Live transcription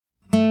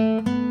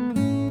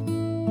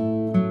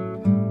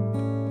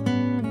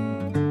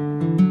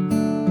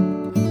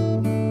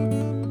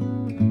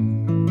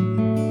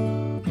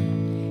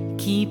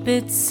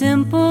it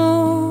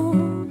simple,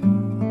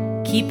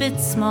 keep it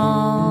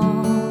small,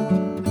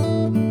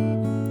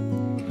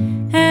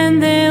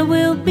 and there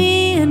will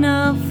be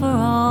enough for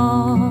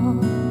all.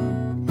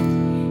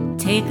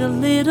 Take a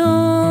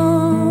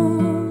little,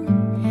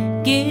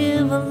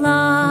 give a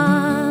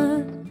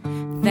lot.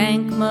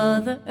 Thank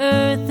Mother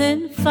Earth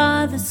and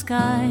Father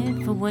Sky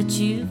for what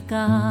you've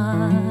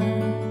got.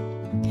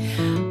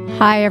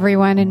 Hi,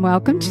 everyone, and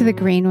welcome to the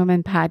Green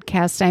Woman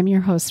Podcast. I'm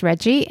your host,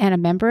 Reggie, and a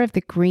member of the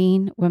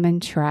Green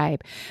Woman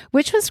Tribe,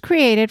 which was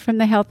created from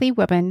the Healthy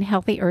Woman,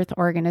 Healthy Earth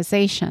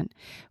organization.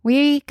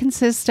 We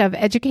consist of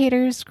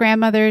educators,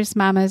 grandmothers,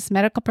 mamas,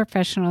 medical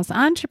professionals,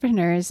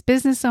 entrepreneurs,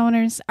 business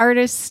owners,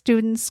 artists,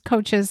 students,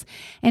 coaches,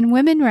 and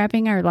women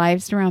wrapping our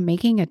lives around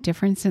making a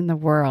difference in the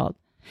world.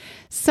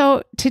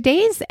 So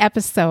today's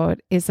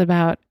episode is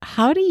about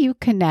how do you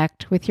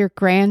connect with your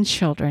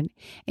grandchildren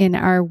in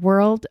our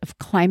world of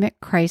climate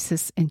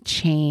crisis and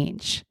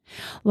change.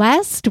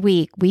 Last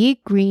week, we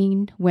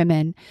Green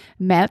Women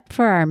met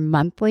for our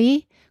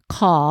monthly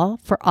call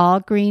for all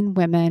green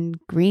women,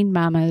 green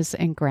mamas,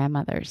 and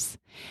grandmothers.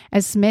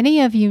 As many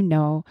of you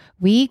know,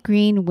 we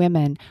Green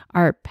Women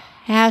are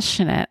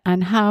passionate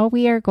on how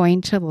we are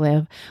going to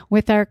live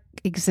with our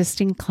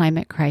existing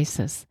climate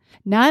crisis.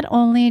 Not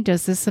only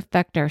does this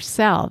affect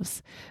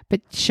ourselves,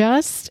 but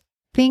just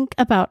think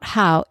about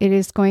how it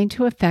is going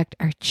to affect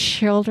our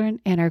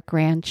children and our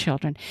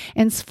grandchildren.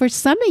 And for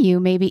some of you,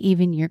 maybe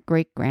even your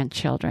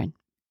great-grandchildren.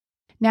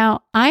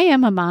 Now, I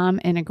am a mom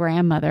and a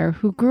grandmother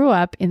who grew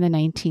up in the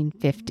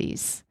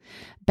 1950s.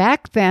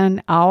 Back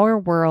then, our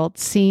world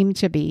seemed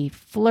to be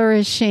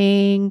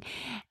flourishing.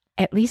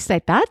 At least I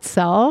thought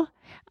so.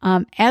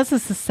 As a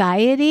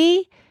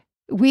society,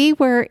 we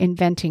were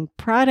inventing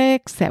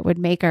products that would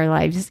make our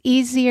lives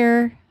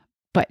easier,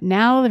 but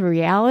now the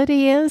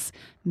reality is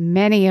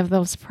many of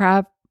those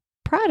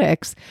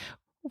products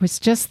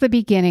was just the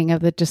beginning of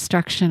the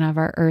destruction of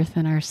our earth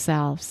and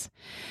ourselves.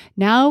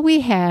 Now we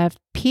have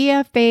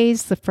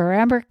PFAS, the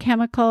forever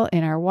chemical,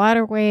 in our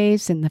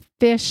waterways, in the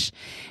fish,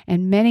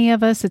 and many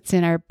of us, it's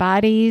in our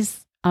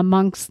bodies,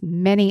 amongst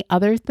many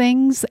other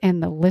things,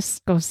 and the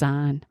list goes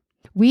on.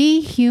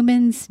 We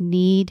humans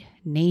need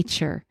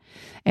nature,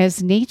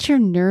 as nature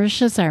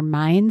nourishes our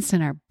minds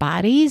and our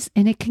bodies,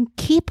 and it can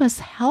keep us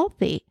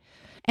healthy.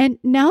 And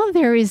now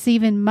there is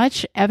even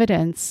much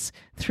evidence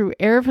through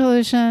air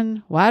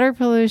pollution, water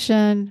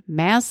pollution,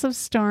 massive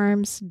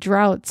storms,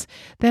 droughts,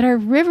 that our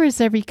rivers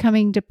are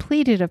becoming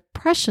depleted of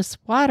precious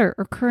water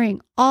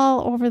occurring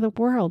all over the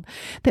world,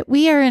 that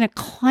we are in a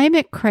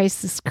climate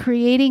crisis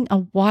creating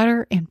a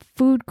water and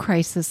food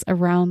crisis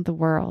around the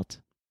world,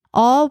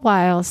 all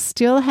while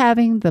still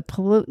having the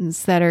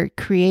pollutants that are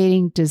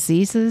creating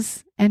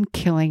diseases and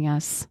killing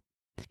us.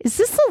 Is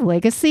this a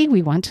legacy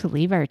we want to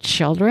leave our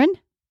children?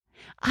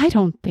 I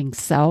don't think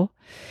so.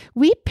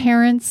 We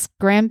parents,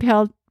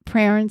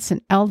 grandparents,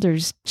 and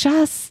elders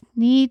just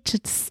need to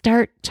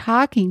start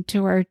talking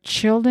to our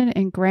children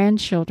and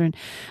grandchildren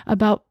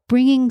about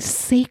bringing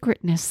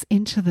sacredness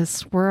into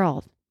this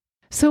world.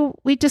 So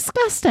we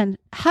discussed on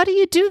how do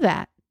you do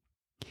that?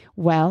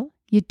 Well,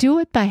 you do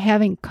it by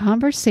having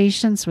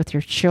conversations with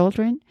your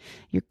children,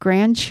 your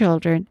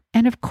grandchildren,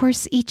 and of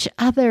course, each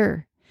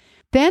other.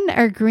 Then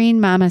our Green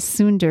Mama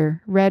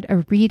Sundar read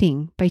a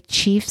reading by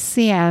Chief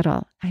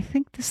Seattle. I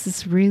think this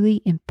is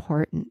really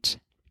important.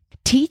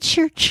 Teach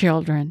your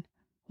children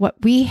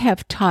what we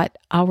have taught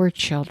our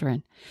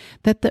children,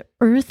 that the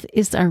earth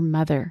is our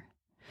mother.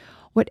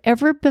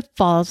 Whatever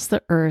befalls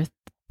the earth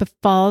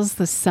befalls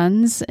the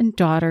sons and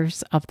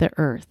daughters of the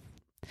earth.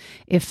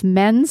 If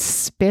men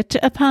spit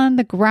upon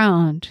the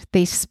ground,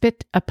 they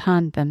spit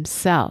upon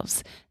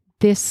themselves.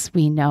 This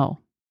we know.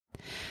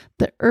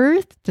 The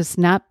earth does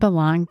not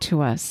belong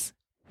to us.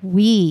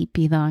 We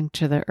belong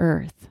to the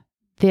earth.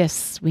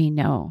 This we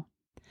know.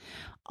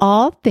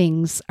 All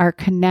things are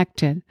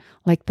connected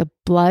like the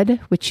blood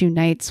which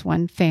unites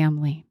one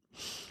family.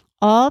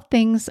 All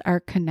things are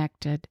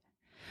connected.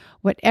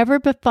 Whatever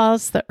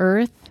befalls the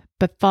earth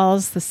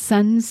befalls the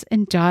sons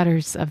and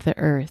daughters of the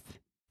earth.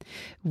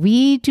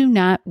 We do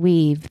not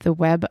weave the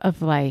web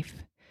of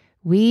life.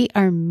 We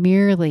are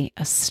merely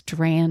a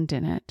strand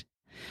in it.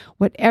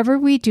 Whatever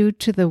we do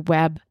to the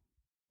web,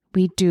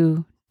 we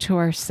do to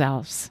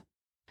ourselves.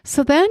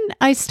 So then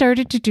I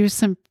started to do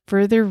some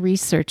further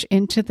research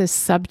into this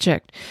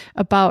subject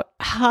about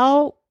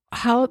how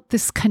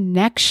this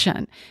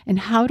connection and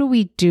how do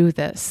we do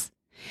this.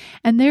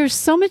 And there's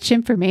so much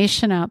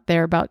information out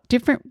there about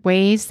different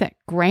ways that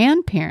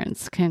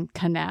grandparents can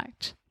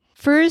connect.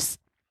 First,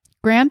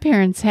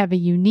 grandparents have a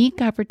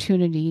unique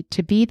opportunity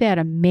to be that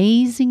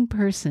amazing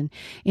person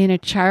in a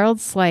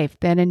child's life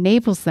that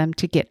enables them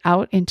to get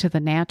out into the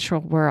natural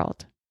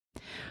world.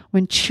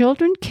 When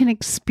children can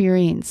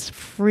experience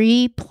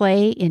free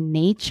play in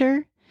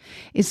nature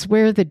is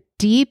where the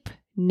deep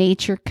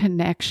nature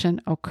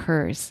connection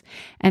occurs.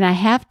 And I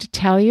have to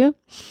tell you,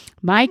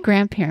 my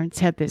grandparents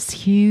had this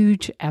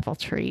huge apple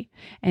tree,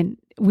 and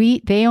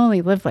they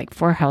only lived like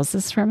 4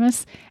 houses from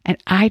us, and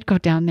I'd go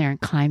down there and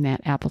climb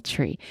that apple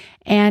tree.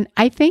 And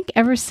I think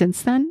ever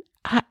since then,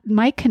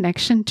 my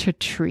connection to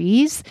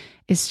trees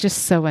is just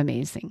so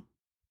amazing.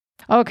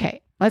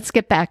 Okay, let's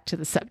get back to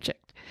the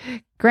subject.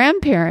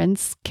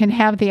 Grandparents can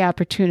have the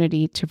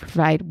opportunity to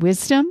provide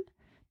wisdom,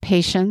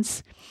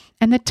 patience,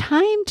 and the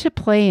time to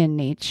play in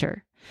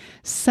nature.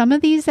 Some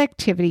of these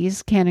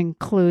activities can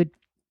include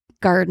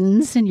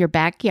gardens in your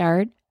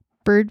backyard,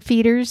 bird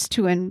feeders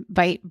to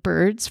invite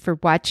birds for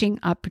watching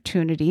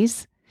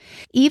opportunities,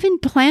 even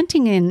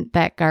planting in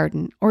that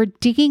garden or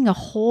digging a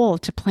hole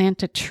to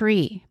plant a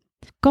tree.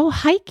 Go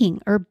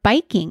hiking or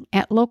biking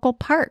at local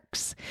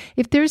parks.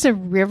 If there's a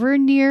river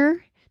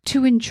near,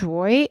 to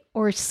enjoy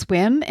or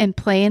swim and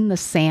play in the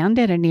sand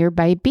at a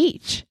nearby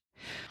beach.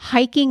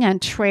 Hiking on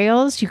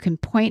trails, you can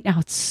point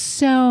out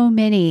so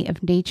many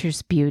of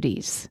nature's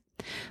beauties.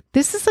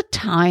 This is a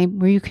time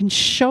where you can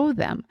show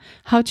them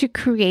how to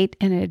create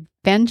an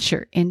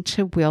adventure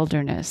into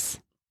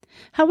wilderness.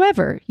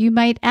 However, you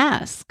might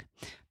ask,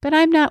 but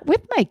I'm not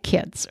with my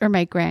kids or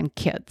my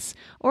grandkids,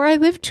 or I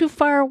live too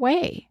far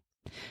away.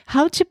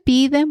 How to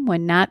be them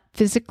when not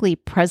physically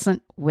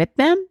present with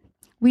them?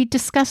 We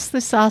discussed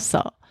this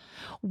also.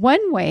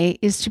 One way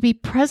is to be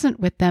present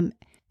with them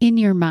in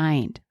your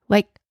mind,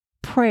 like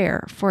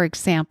prayer, for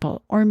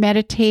example, or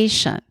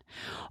meditation,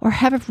 or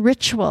have a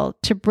ritual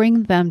to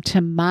bring them to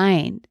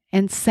mind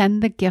and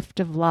send the gift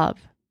of love.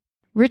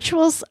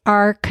 Rituals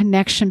are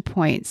connection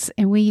points,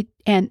 and we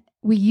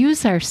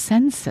use our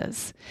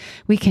senses.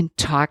 We can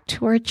talk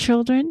to our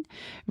children,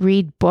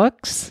 read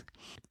books,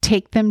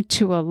 take them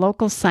to a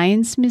local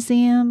science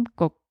museum,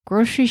 go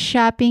grocery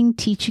shopping,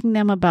 teaching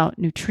them about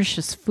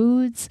nutritious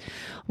foods,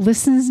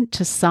 listen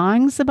to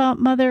songs about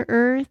Mother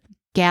Earth,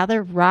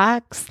 gather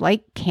rocks,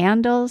 light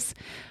candles.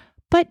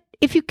 But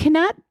if you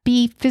cannot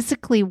be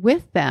physically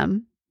with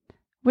them,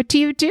 what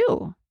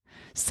do?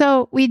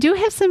 So we do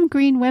have some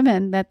green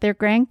women that their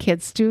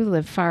grandkids do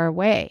live far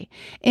away.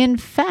 In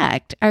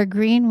fact, our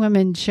green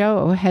woman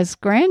Jo has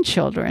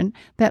grandchildren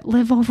that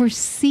live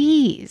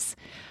overseas.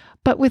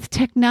 But with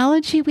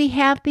technology we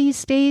have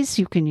these days,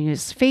 you can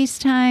use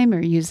FaceTime or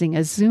using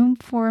a Zoom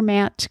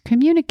format to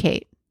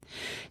communicate.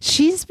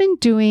 She's been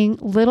doing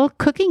little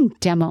cooking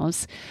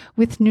demos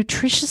with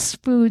nutritious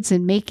foods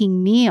and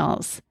making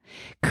meals,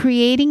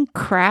 creating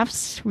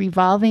crafts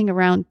revolving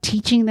around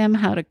teaching them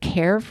how to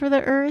care for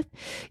the earth.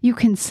 You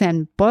can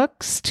send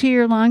books to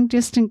your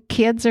long-distance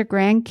kids or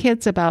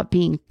grandkids about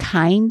being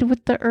kind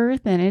with the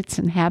earth and its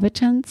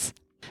inhabitants.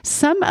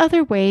 Some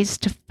other ways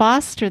to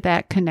foster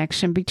that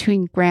connection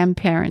between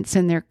grandparents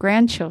and their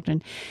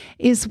grandchildren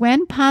is,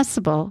 when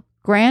possible,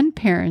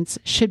 grandparents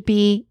should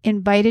be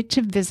invited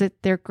to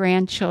visit their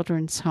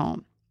grandchildren's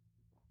home.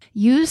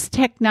 Use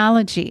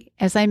technology,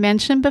 as I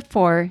mentioned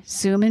before,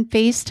 Zoom and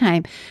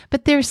FaceTime,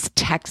 but there's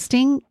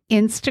texting,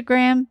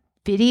 Instagram,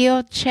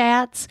 video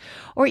chats,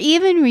 or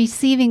even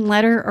receiving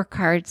letter or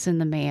cards in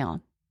the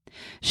mail.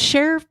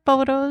 Share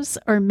photos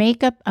or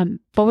make up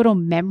photo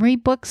memory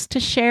books to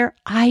share.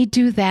 I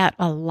do that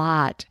a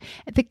lot.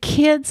 The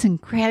kids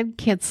and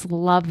grandkids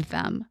love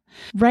them.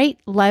 Write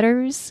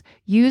letters,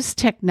 use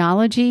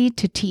technology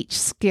to teach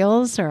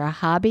skills or a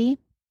hobby.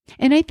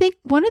 And I think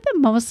one of the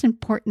most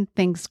important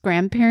things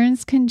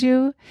grandparents can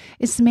do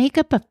is make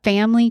up a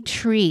family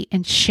tree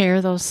and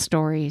share those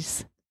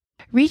stories.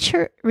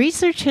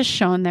 Research has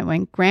shown that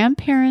when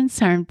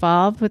grandparents are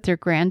involved with their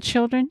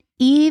grandchildren,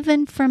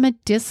 even from a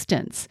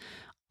distance,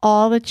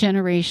 all the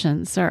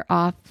generations are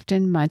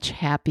often much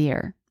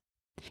happier.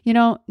 You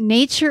know,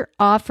 nature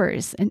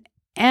offers an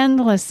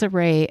endless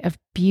array of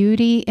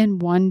beauty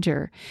and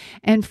wonder,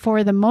 and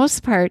for the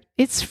most part,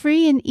 it's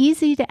free and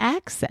easy to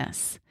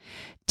access.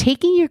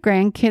 Taking your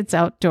grandkids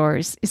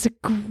outdoors is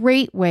a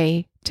great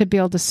way to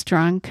build a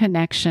strong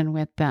connection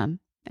with them,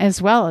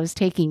 as well as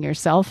taking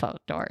yourself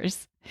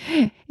outdoors.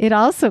 It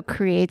also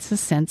creates a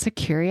sense of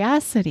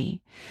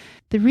curiosity.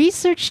 The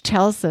research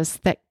tells us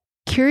that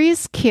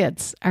curious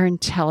kids are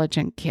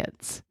intelligent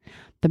kids.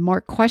 The more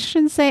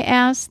questions they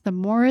ask, the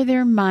more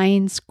their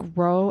minds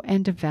grow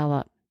and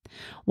develop.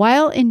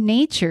 While in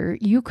nature,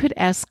 you could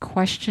ask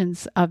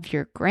questions of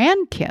your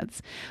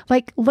grandkids,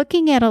 like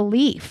looking at a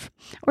leaf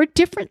or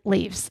different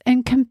leaves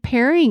and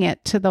comparing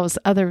it to those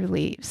other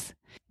leaves.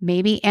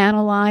 Maybe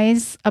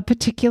analyze a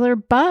particular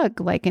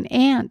bug like an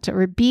ant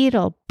or a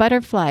beetle,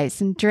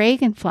 butterflies and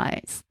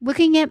dragonflies,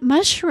 looking at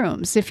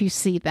mushrooms if you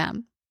see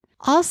them.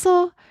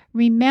 Also,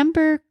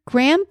 remember,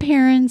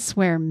 grandparents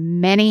wear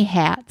many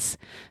hats,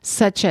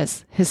 such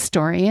as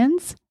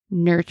historians,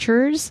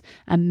 nurturers,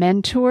 a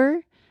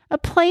mentor, a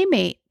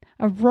playmate,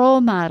 a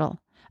role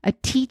model, a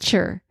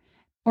teacher,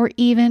 or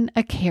even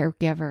a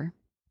caregiver.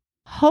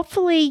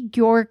 Hopefully,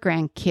 your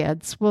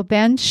grandkids will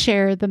then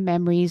share the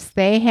memories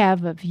they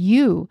have of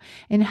you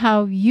and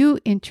how you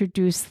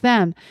introduce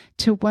them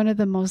to one of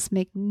the most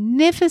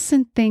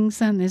magnificent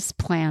things on this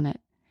planet,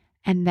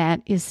 and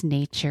that is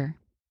nature.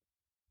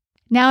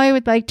 Now I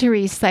would like to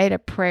recite a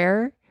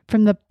prayer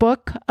from the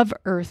Book of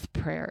Earth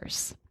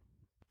Prayers.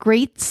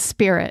 Great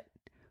Spirit,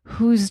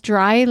 whose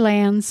dry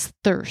lands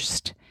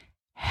thirst,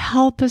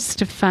 help us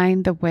to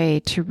find the way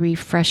to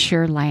refresh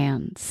your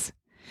lands.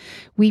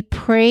 We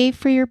pray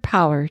for your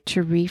power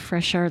to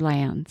refresh our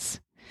lands.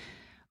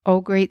 O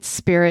Great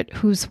Spirit,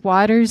 whose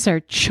waters are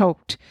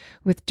choked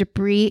with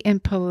debris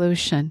and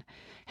pollution,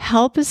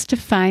 help us to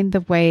find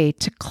the way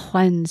to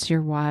cleanse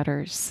your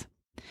waters.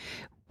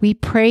 We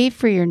pray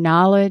for your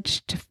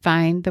knowledge to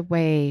find the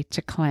way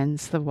to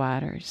cleanse the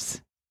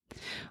waters.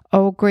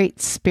 O Great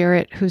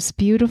Spirit, whose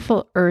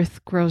beautiful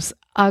earth grows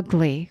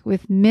ugly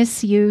with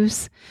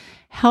misuse,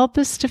 help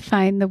us to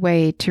find the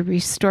way to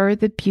restore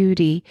the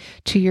beauty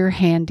to your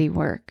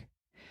handiwork.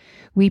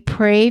 We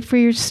pray for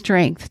your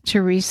strength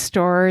to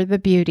restore the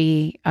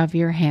beauty of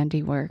your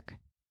handiwork.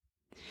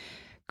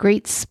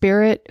 Great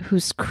Spirit,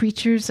 whose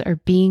creatures are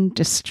being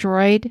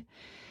destroyed,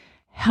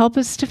 help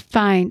us to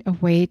find a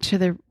way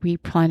to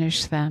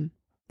replenish them.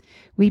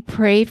 We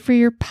pray for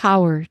your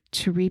power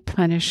to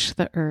replenish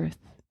the earth.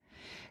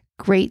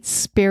 Great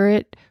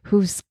Spirit,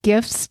 whose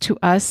gifts to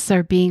us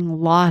are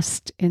being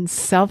lost in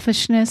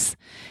selfishness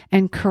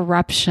and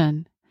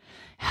corruption,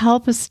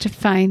 help us to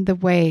find the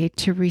way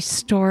to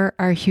restore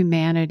our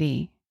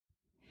humanity.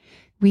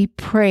 We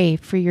pray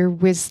for your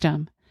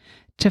wisdom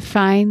to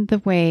find the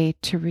way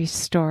to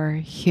restore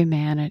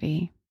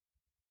humanity.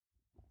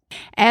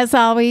 As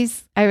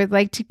always, I would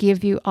like to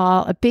give you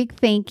all a big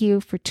thank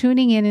you for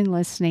tuning in and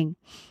listening.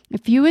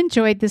 If you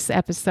enjoyed this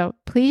episode,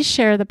 please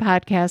share the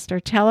podcast or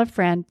tell a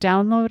friend,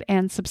 download,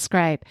 and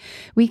subscribe.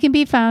 We can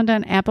be found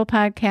on Apple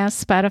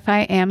Podcasts,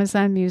 Spotify,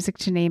 Amazon Music,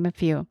 to name a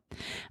few.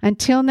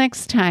 Until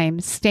next time,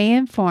 stay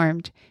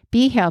informed,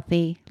 be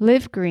healthy,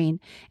 live green,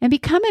 and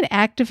become an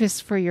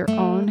activist for your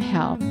own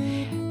health,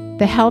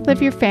 the health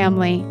of your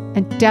family,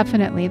 and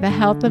definitely the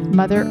health of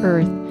Mother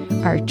Earth,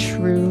 our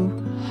true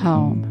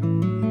home.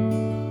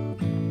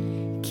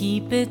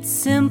 Keep it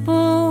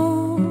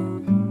simple,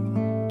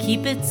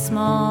 keep it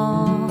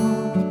small,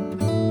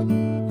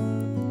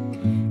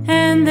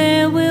 and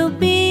there will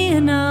be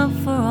enough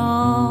for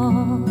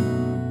all.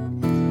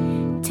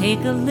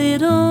 Take a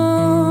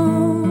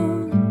little,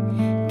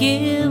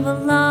 give a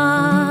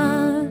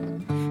lot.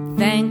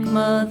 Thank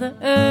Mother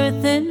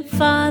Earth and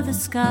Father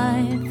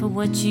Sky for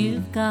what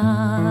you've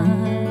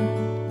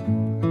got.